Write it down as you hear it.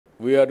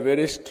we are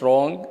very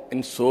strong in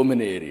so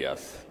many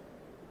areas.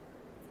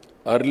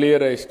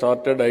 Earlier I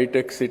started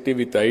high-tech city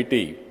with IT.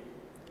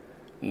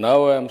 Now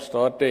I am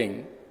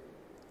starting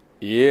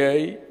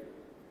AI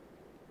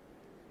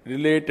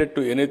related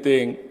to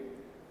anything,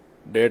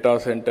 data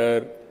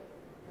center,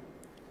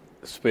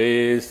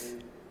 space,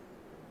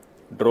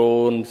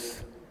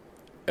 drones,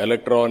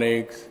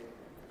 electronics,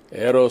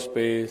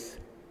 aerospace,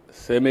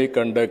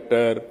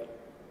 semiconductor,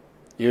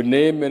 you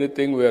name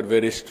anything, we are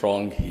very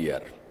strong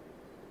here.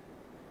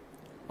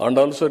 And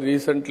also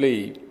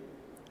recently,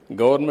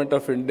 Government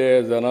of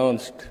India has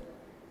announced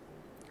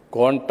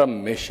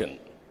quantum mission.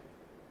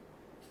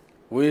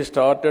 We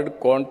started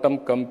quantum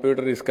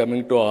computer is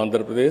coming to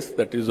Andhra Pradesh,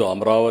 that is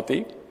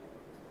Amravati.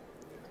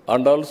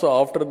 And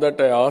also after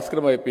that I asked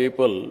my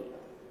people,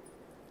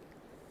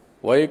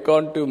 why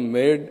can't you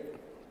made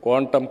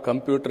quantum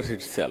computers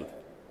itself?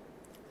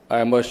 I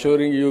am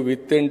assuring you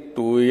within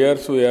 2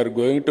 years we are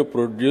going to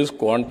produce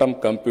quantum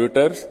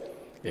computers.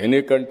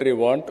 Any country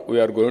want, we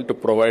are going to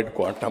provide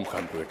quantum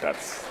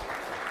computers.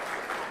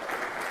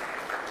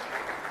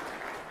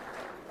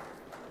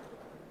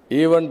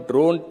 Even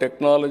drone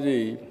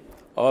technology,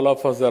 all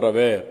of us are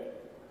aware,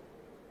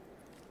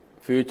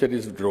 future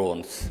is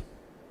drones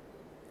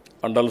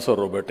and also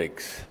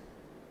robotics.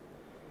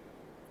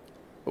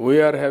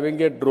 We are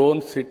having a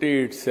drone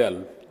city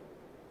itself.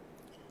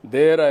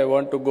 There I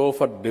want to go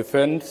for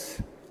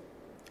defense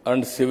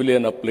and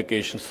civilian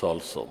applications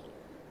also.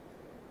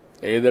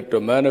 Either to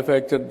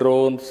manufacture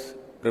drones,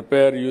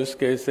 prepare use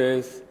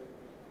cases,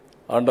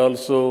 and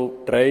also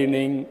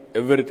training,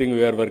 everything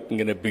we are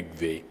working in a big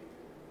way.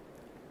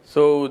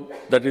 So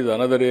that is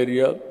another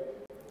area.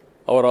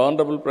 Our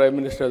Honorable Prime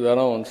Minister has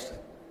announced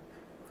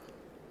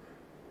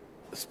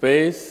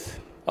space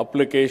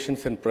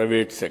applications in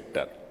private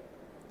sector.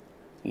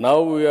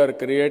 Now we are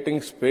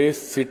creating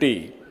space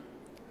city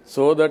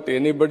so that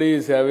anybody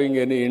is having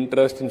any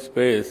interest in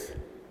space,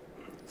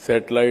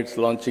 satellites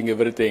launching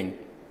everything,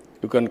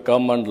 you can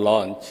come and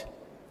launch.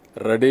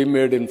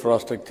 Ready-made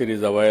infrastructure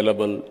is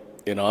available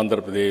in Andhra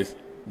Pradesh.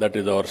 That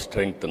is our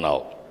strength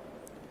now.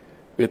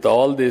 With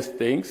all these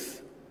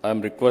things, I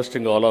am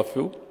requesting all of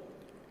you,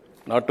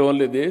 not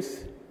only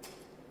this,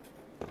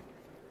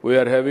 we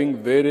are having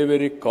very,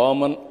 very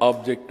common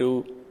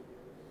objective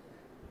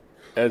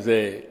as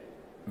a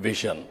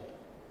vision,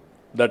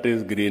 that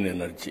is green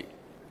energy.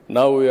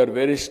 Now we are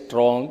very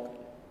strong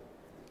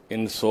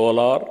in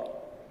solar,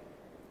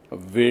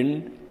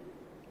 wind,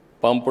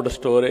 pumped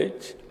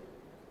storage.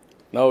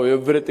 Now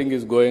everything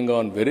is going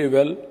on very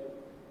well.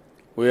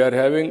 We are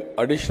having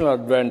additional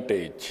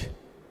advantage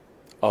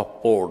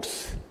of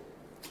ports,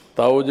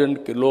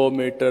 1,000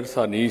 kilometers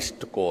on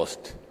east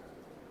coast.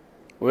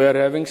 We are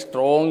having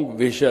strong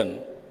vision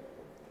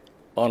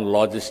on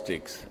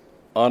logistics.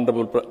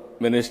 Honorable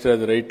Minister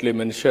has rightly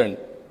mentioned,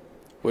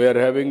 we are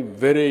having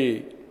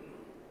very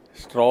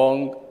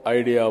strong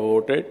idea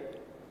about it.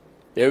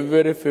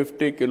 Every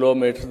 50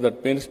 kilometers,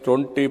 that means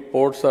 20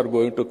 ports are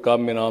going to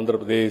come in Andhra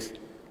Pradesh,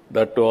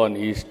 that too on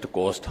east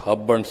coast,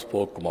 hub and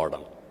spoke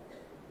model.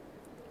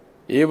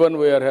 Even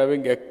we are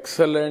having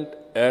excellent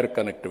air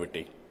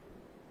connectivity.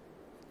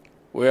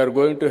 We are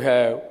going to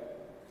have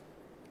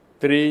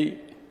 3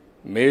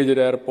 major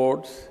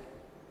airports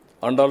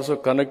and also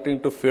connecting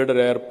to feeder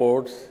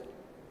airports.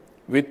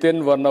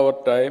 Within 1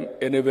 hour time,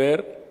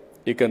 anywhere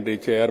you can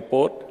reach an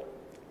airport,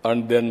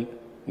 and then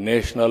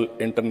national,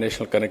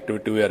 international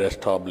connectivity we are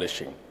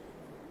establishing.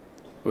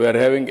 We are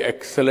having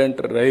excellent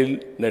rail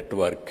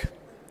network,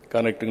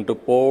 connecting to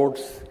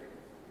ports,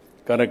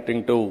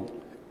 connecting to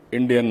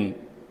Indian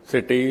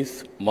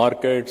cities,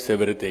 markets,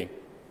 everything.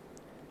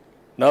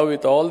 Now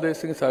with all these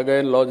things,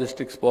 again,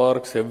 logistics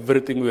parks,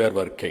 everything we are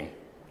working.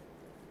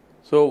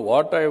 So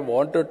what I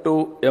wanted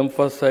to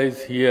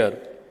emphasize here,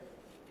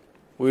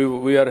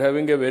 we are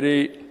having a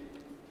very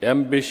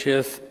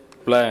ambitious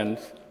plans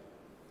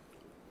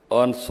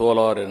on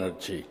solar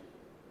energy.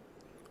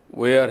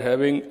 We are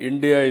having,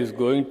 India is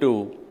going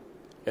to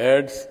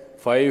add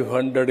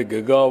 500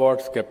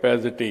 gigawatts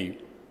capacity,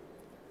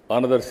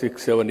 another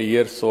 6-7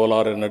 years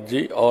solar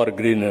energy or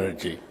green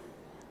energy.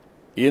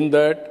 In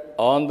that,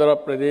 Andhra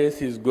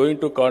Pradesh is going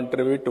to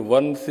contribute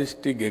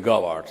 160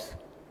 gigawatts.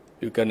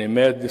 You can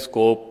imagine the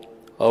scope,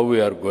 how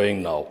we are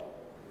going now.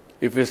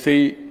 If you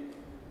see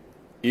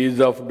ease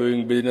of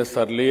doing business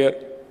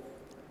earlier,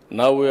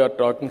 now we are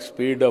talking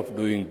speed of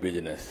doing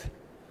business.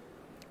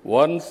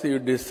 Once you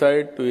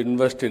decide to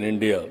invest in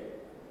India,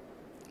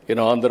 in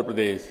Andhra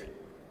Pradesh,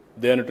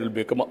 then it will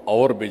become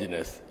our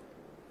business.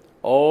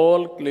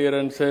 All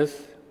clearances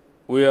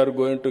we are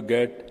going to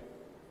get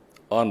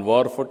on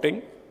war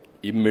footing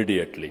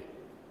immediately.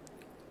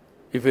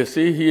 If you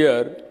see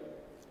here,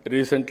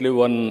 recently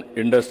one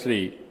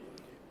industry,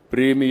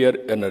 Premier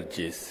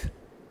Energies,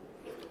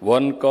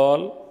 one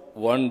call,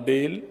 one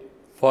deal,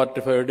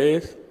 45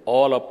 days,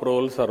 all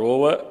approvals are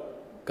over,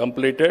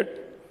 completed.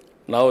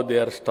 Now they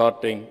are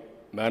starting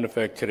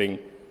manufacturing.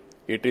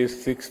 It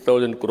is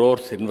 6,000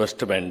 crores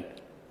investment,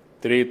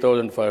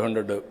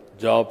 3,500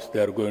 jobs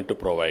they are going to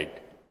provide.